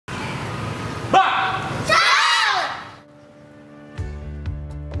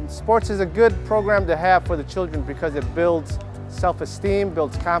Sports is a good program to have for the children because it builds self-esteem,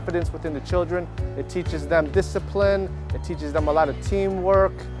 builds confidence within the children. It teaches them discipline, it teaches them a lot of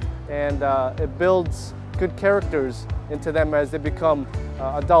teamwork, and it builds good characters into them as they become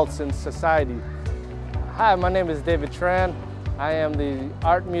adults in society. Hi, my name is David Tran. I am the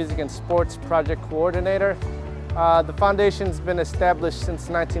Art, Music, and Sports Project Coordinator. The foundation's been established since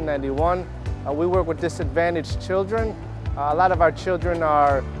 1991. We work with disadvantaged children. A lot of our children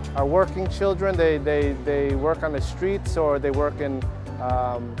are working children. They work on the streets or they work in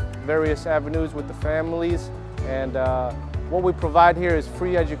various avenues with the families. And what we provide here is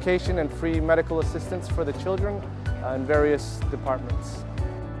free education and free medical assistance for the children in various departments.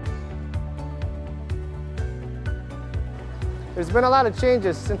 There's been a lot of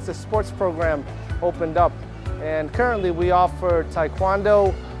changes since the sports program opened up. And currently we offer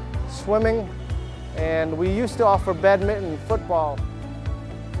taekwondo, swimming, and we used to offer badminton and football.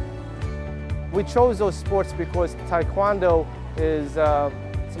 We chose those sports because taekwondo is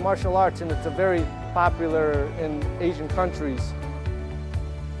it's a martial arts and it's very popular in Asian countries.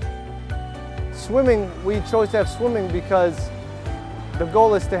 Swimming, we chose to have swimming because the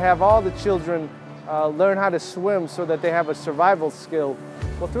goal is to have all the children learn how to swim so that they have a survival skill.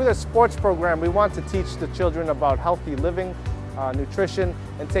 Well, through the sports program, we want to teach the children about healthy living, nutrition,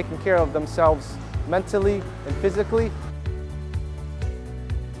 and taking care of themselves mentally and physically.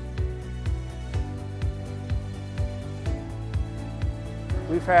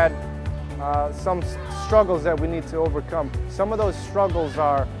 We've had some struggles that we need to overcome. Some of those struggles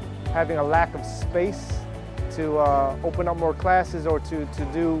are having a lack of space to open up more classes or to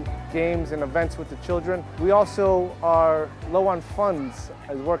do games and events with the children. We also are low on funds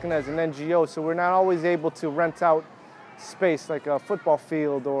as working as an NGO, so we're not always able to rent out space like a football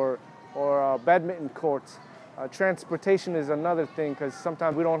field or badminton courts. Transportation is another thing because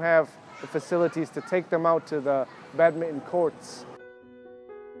sometimes we don't have the facilities to take them out to the badminton courts.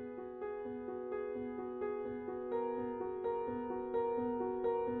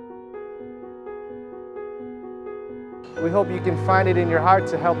 We hope you can find it in your heart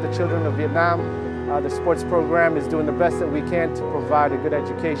to help the children of Vietnam. The sports program is doing the best that we can to provide a good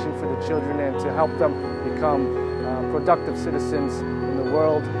education for the children and to help them become productive citizens in the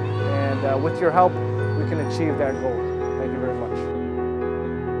world. And with your help, we can achieve that goal.